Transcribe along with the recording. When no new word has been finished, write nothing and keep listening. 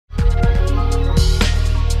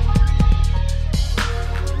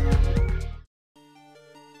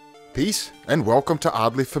Peace, and welcome to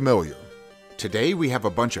Oddly Familiar. Today we have a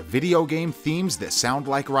bunch of video game themes that sound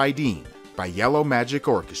like Rydeen by Yellow Magic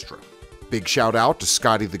Orchestra. Big shout out to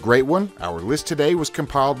Scotty the Great One. Our list today was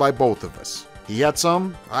compiled by both of us. He had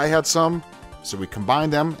some, I had some, so we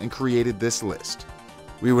combined them and created this list.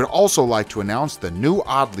 We would also like to announce the new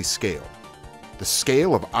Oddly scale. The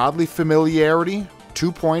scale of Oddly Familiarity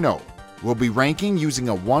 2.0. We'll be ranking using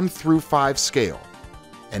a 1 through 5 scale.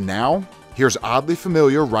 And now, here's Oddly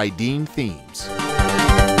Familiar Rydeen themes.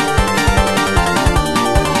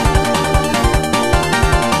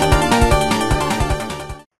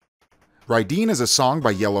 Rydeen is a song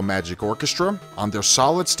by Yellow Magic Orchestra on their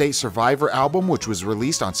Solid State Survivor album, which was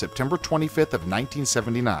released on September 25th of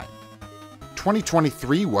 1979.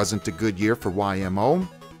 2023 wasn't a good year for YMO.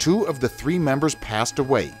 2 of the 3 members passed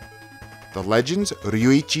away. The legends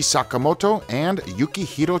Ryuichi Sakamoto and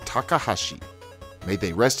Yukihiro Takahashi. May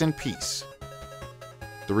they rest in peace.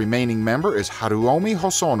 The remaining member is Haruomi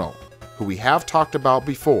Hosono, who we have talked about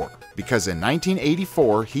before, because in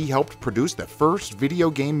 1984 he helped produce the first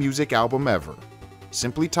video game music album ever,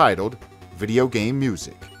 simply titled Video Game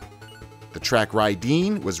Music. The track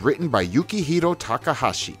Rydeen was written by Yukihiro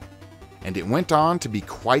Takahashi, and it went on to be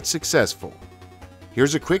quite successful.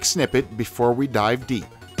 Here's a quick snippet before we dive deep.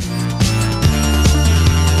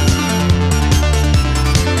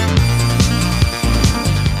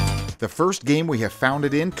 The first game we have found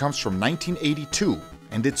it in comes from 1982,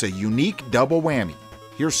 and it's a unique double whammy.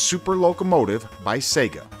 Here's Super Locomotive by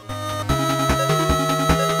Sega.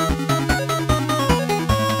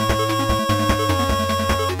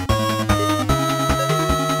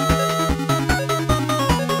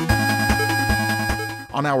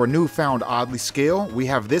 On our newfound Oddly scale, we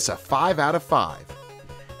have this a 5 out of 5.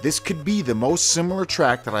 This could be the most similar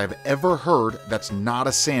track that I have ever heard that's not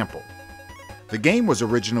a sample. The game was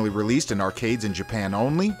originally released in arcades in Japan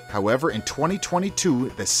only. However, in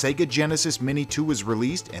 2022, the Sega Genesis Mini 2 was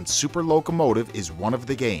released and Super Locomotive is one of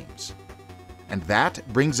the games. And that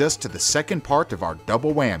brings us to the second part of our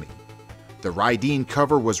double whammy. The Rydeen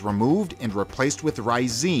cover was removed and replaced with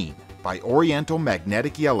Rydeen by Oriental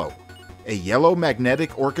Magnetic Yellow, a Yellow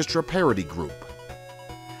Magnetic Orchestra parody group.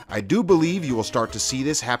 I do believe you will start to see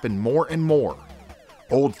this happen more and more.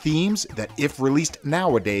 Old themes that, if released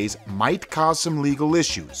nowadays, might cause some legal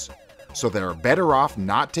issues, so they are better off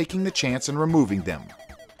not taking the chance and removing them.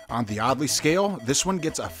 On the Oddly scale, this one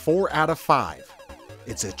gets a 4 out of 5.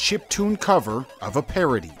 It's a chiptune cover of a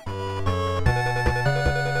parody.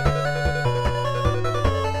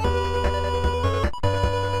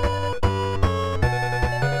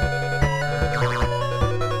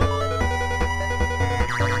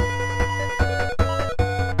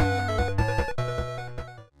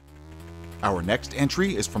 Our next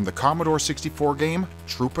entry is from the Commodore 64 game,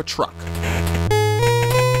 Troop a Truck.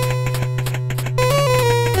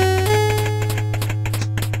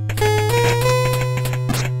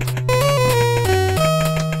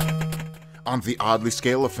 On the Oddly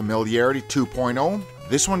scale of Familiarity 2.0,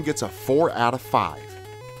 this one gets a 4 out of 5.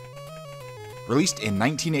 Released in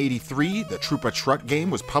 1983, the Troop a Truck game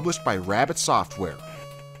was published by Rabbit Software.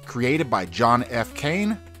 Created by John F.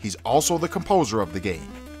 Kane, he's also the composer of the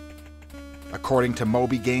game. According to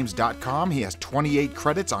MobyGames.com, he has 28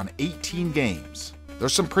 credits on 18 games.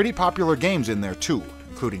 There's some pretty popular games in there too,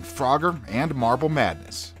 including Frogger and Marble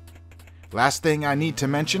Madness. Last thing I need to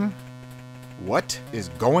mention, what is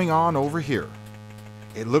going on over here?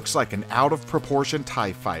 It looks like an out-of-proportion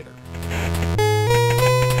TIE fighter.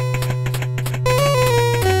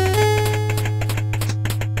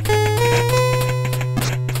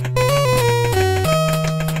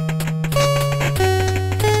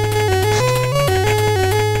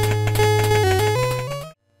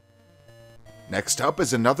 Next up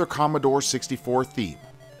is another Commodore 64 theme.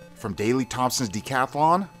 From Daley Thompson's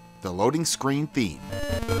Decathlon, the loading screen theme.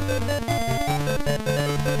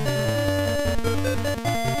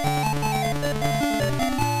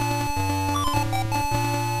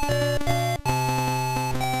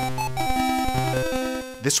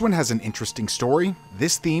 This one has an interesting story.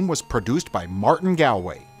 This theme was produced by Martin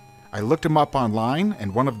Galway. I looked him up online,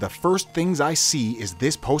 and one of the first things I see is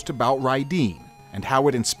this post about Rydeen and how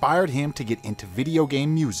it inspired him to get into video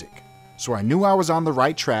game music. So I knew I was on the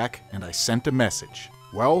right track, and I sent a message.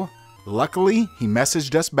 Well, luckily, he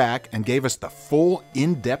messaged us back and gave us the full,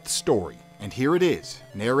 in-depth story. And here it is,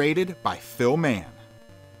 narrated by Phil Mann.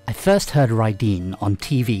 I first heard Rydeen on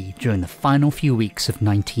TV during the final few weeks of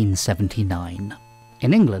 1979.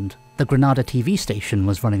 In England, the Granada TV station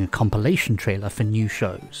was running a compilation trailer for new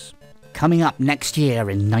shows. Coming up next year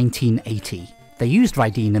in 1980, they used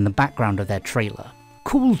Rydeen in the background of their trailer.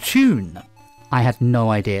 Cool tune! I had no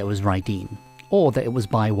idea it was Rydeen, or that it was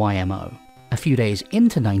by YMO. A few days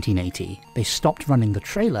into 1980, they stopped running the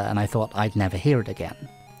trailer and I thought I'd never hear it again.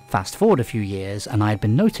 Fast forward a few years and I had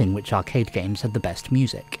been noting which arcade games had the best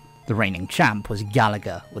music. The reigning champ was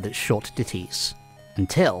Gallagher with its short ditties.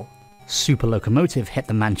 Until Super Locomotive hit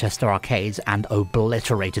the Manchester arcades and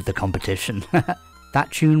obliterated the competition.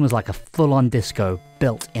 That tune was like a full-on disco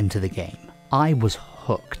built into the game. I was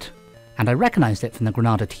hooked. And I recognised it from the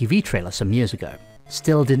Granada TV trailer some years ago.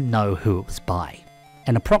 Still didn't know who it was by.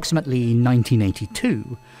 In approximately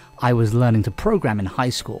 1982, I was learning to program in high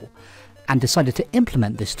school and decided to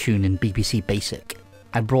implement this tune in BBC Basic.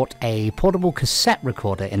 I brought a portable cassette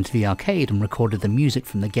recorder into the arcade and recorded the music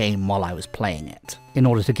from the game while I was playing it. In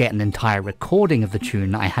order to get an entire recording of the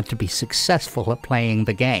tune, I had to be successful at playing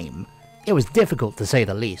the game. It was difficult to say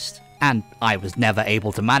the least, and I was never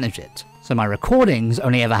able to manage it. So my recordings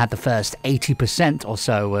only ever had the first 80% or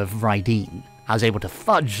so of Rydeen. I was able to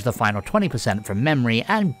fudge the final 20% from memory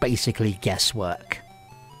and basically guesswork.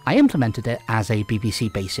 I implemented it as a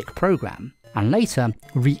BBC Basic program, and later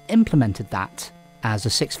re-implemented that as a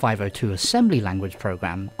 6502 assembly language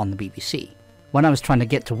program on the BBC. When I was trying to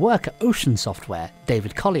get to work at Ocean Software,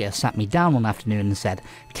 David Collier sat me down one afternoon and said,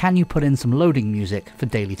 "Can you put in some loading music for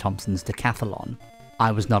Daley Thompson's Decathlon?"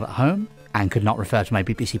 I was not at home and could not refer to my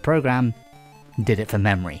BBC program, did it for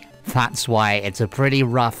memory. That's why it's a pretty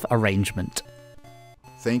rough arrangement.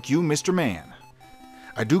 Thank you, Mr. Mann.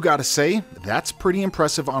 I do gotta say, that's pretty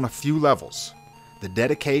impressive on a few levels. The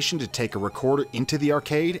dedication to take a recorder into the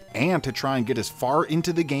arcade and to try and get as far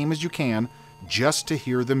into the game as you can just to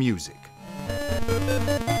hear the music.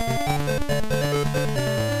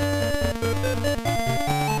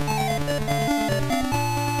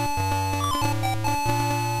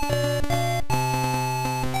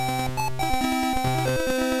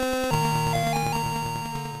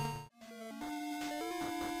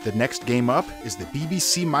 The next game up is the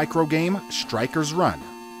BBC micro game Striker's Run,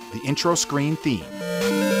 the intro screen theme.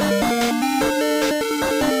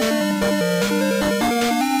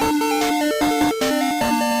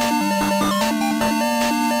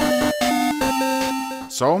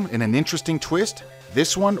 So, in an interesting twist,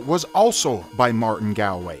 this one was also by Martin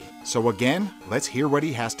Galway. So again, let's hear what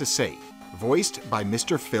he has to say, voiced by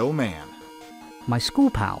Mr. Phil Mann. My school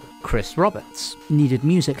pal, Chris Roberts, needed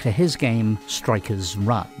music for his game Striker's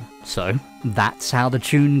Run, so that's how the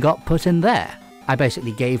tune got put in there. I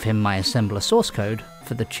basically gave him my assembler source code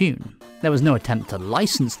for the tune. There was no attempt to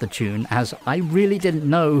license the tune, as I really didn't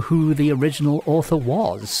know who the original author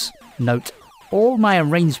was. Note, all my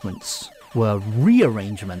arrangements were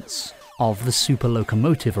rearrangements of the Super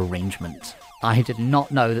Locomotive arrangement. I did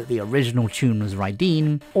not know that the original tune was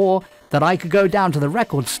Rydeen, or that I could go down to the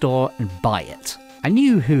record store and buy it. I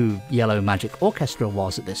knew who Yellow Magic Orchestra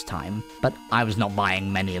was at this time, but I was not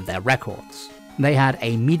buying many of their records. They had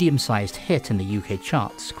a medium-sized hit in the UK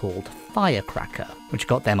charts called Firecracker, which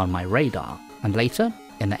got them on my radar, and later,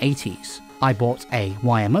 in the 80s, I bought a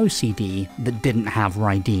YMO CD that didn't have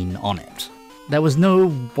Rydeen on it. There was no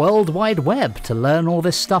World Wide Web to learn all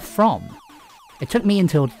this stuff from. It took me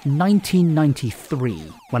until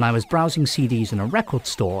 1993, when I was browsing CDs in a record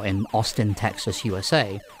store in Austin, Texas,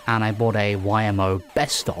 USA, and I bought a YMO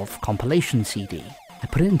Best Of compilation CD. I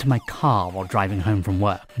put it into my car while driving home from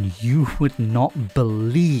work, and you would not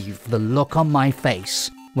believe the look on my face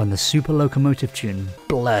when the Super Locomotive tune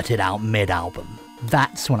blurted out mid-album.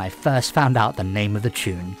 That's when I first found out the name of the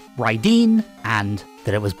tune, Rydeen, and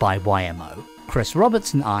that it was by YMO. Chris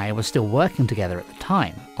Roberts and I were still working together at the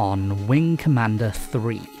time on Wing Commander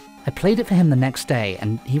 3. I played it for him the next day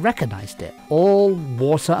and he recognized it. All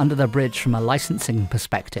water under the bridge from a licensing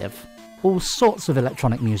perspective. All sorts of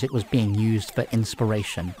electronic music was being used for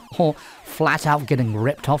inspiration, or flat out getting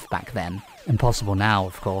ripped off back then. Impossible now,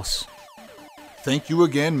 of course. Thank you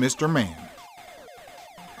again, Mr. Mann.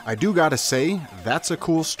 I do gotta say, that's a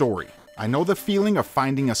cool story. I know the feeling of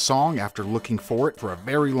finding a song after looking for it for a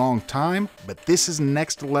very long time, but this is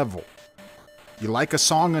next level. You like a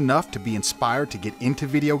song enough to be inspired to get into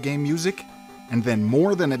video game music, and then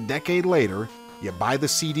more than a decade later, you buy the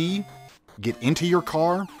CD, get into your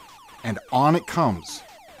car, and on it comes.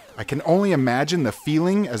 I can only imagine the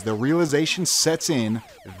feeling as the realization sets in,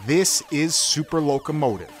 this is Super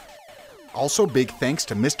Locomotive. Also big thanks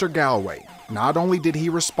to Mr. Galway. Not only did he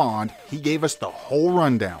respond, he gave us the whole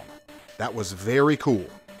rundown. That was very cool.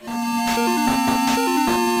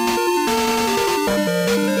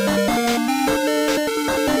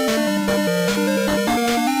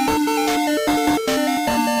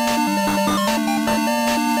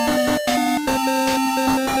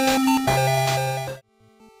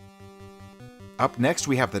 Up next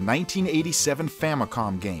we have the 1987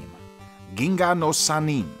 Famicom game, Ginga no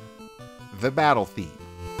Sanin, the battle theme.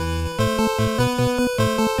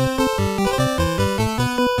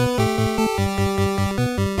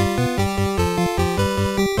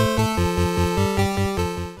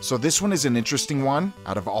 So this one is an interesting one.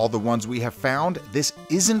 Out of all the ones we have found, this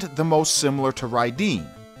isn't the most similar to Rydeen.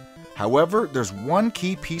 However, there's one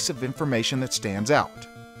key piece of information that stands out.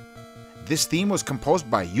 This theme was composed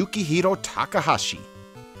by Yukihiro Takahashi,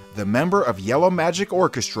 the member of Yellow Magic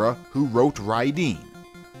Orchestra who wrote Rydeen.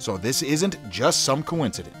 So this isn't just some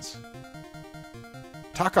coincidence.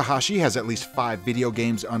 Takahashi has at least 5 video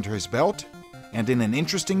games under his belt, and in an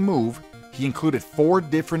interesting move, he included 4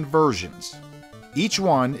 different versions. Each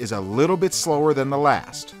one is a little bit slower than the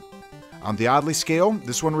last. On the Oddly scale,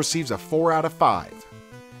 this one receives a 4 out of 5.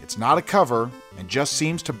 It's not a cover, and just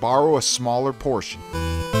seems to borrow a smaller portion.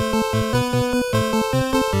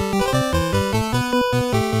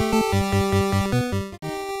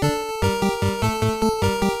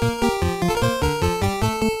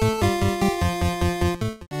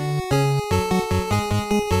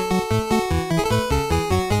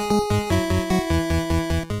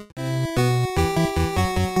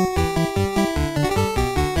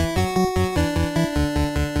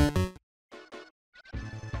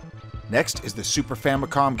 Next is the Super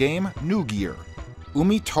Famicom game New Gear,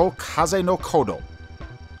 Umi to Kaze no Kodo,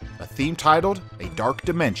 a theme titled A Dark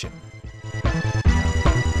Dimension.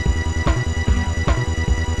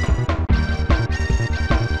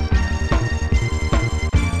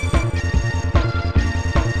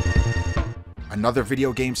 Another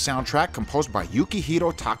video game soundtrack composed by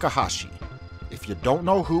Yukihiro Takahashi. If you don't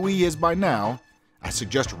know who he is by now, I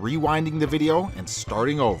suggest rewinding the video and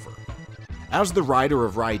starting over. As the writer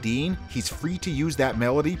of Rydeen, he's free to use that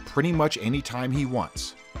melody pretty much anytime he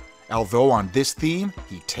wants. Although on this theme,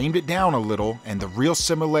 he tamed it down a little, and the real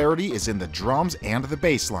similarity is in the drums and the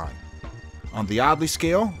bass line. On the Oddly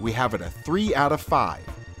scale, we have it a 3 out of 5.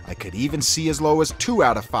 I could even see as low as 2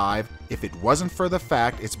 out of 5 if it wasn't for the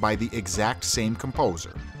fact it's by the exact same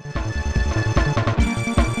composer.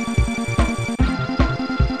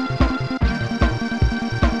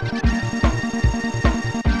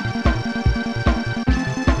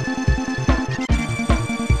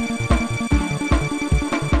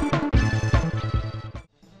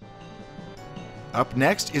 Up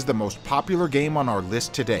next is the most popular game on our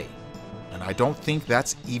list today, and I don't think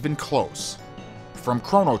that's even close. From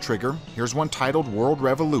Chrono Trigger, here's one titled World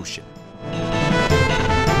Revolution.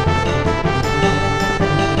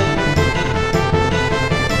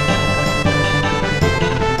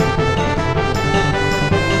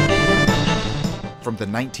 From the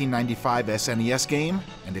 1995 SNES game,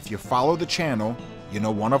 and if you follow the channel, you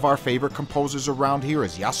know one of our favorite composers around here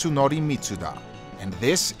is Yasunori Mitsuda. And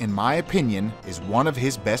this, in my opinion, is one of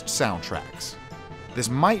his best soundtracks.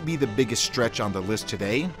 This might be the biggest stretch on the list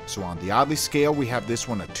today, so on the Oddly scale we have this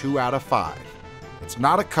one a 2 out of 5. It's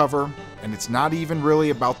not a cover, and it's not even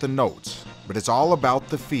really about the notes, but it's all about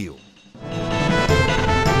the feel.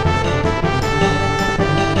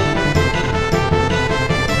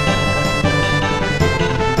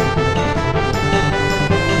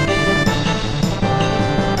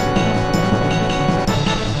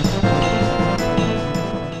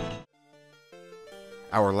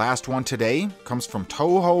 Our last one today comes from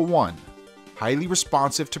Touhou 1, highly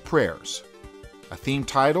responsive to prayers, a theme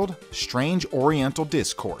titled Strange Oriental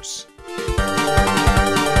Discourse.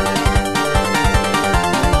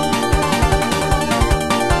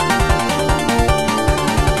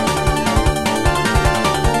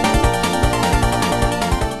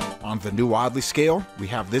 On the new Oddly scale, we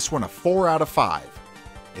have this one a 4 out of 5.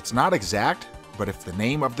 It's not exact, but if the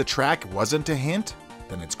name of the track wasn't a hint,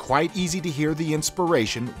 then it's quite easy to hear the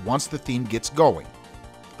inspiration once the theme gets going.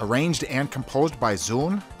 Arranged and composed by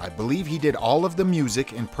Zun, I believe he did all of the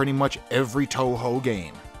music in pretty much every Touhou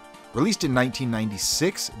game. Released in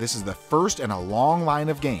 1996, this is the first in a long line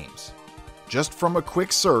of games. Just from a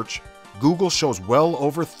quick search, Google shows well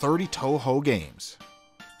over 30 Touhou games,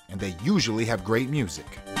 and they usually have great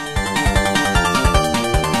music.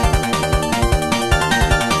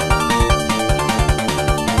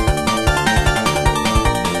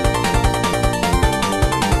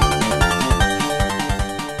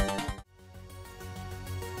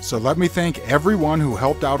 So let me thank everyone who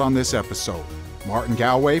helped out on this episode. Martin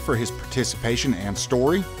Galway for his participation and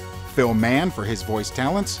story, Phil Mann for his voice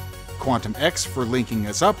talents, Quantum X for linking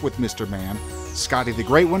us up with Mr. Mann, Scotty the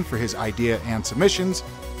Great One for his idea and submissions,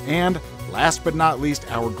 and last but not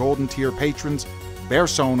least our golden tier patrons,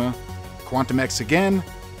 Bearsona, Quantum X again,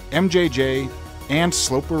 MJJ, and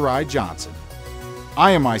Sloperij Janssen.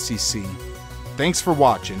 I am ICC, Thanks for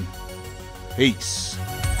watching. Peace.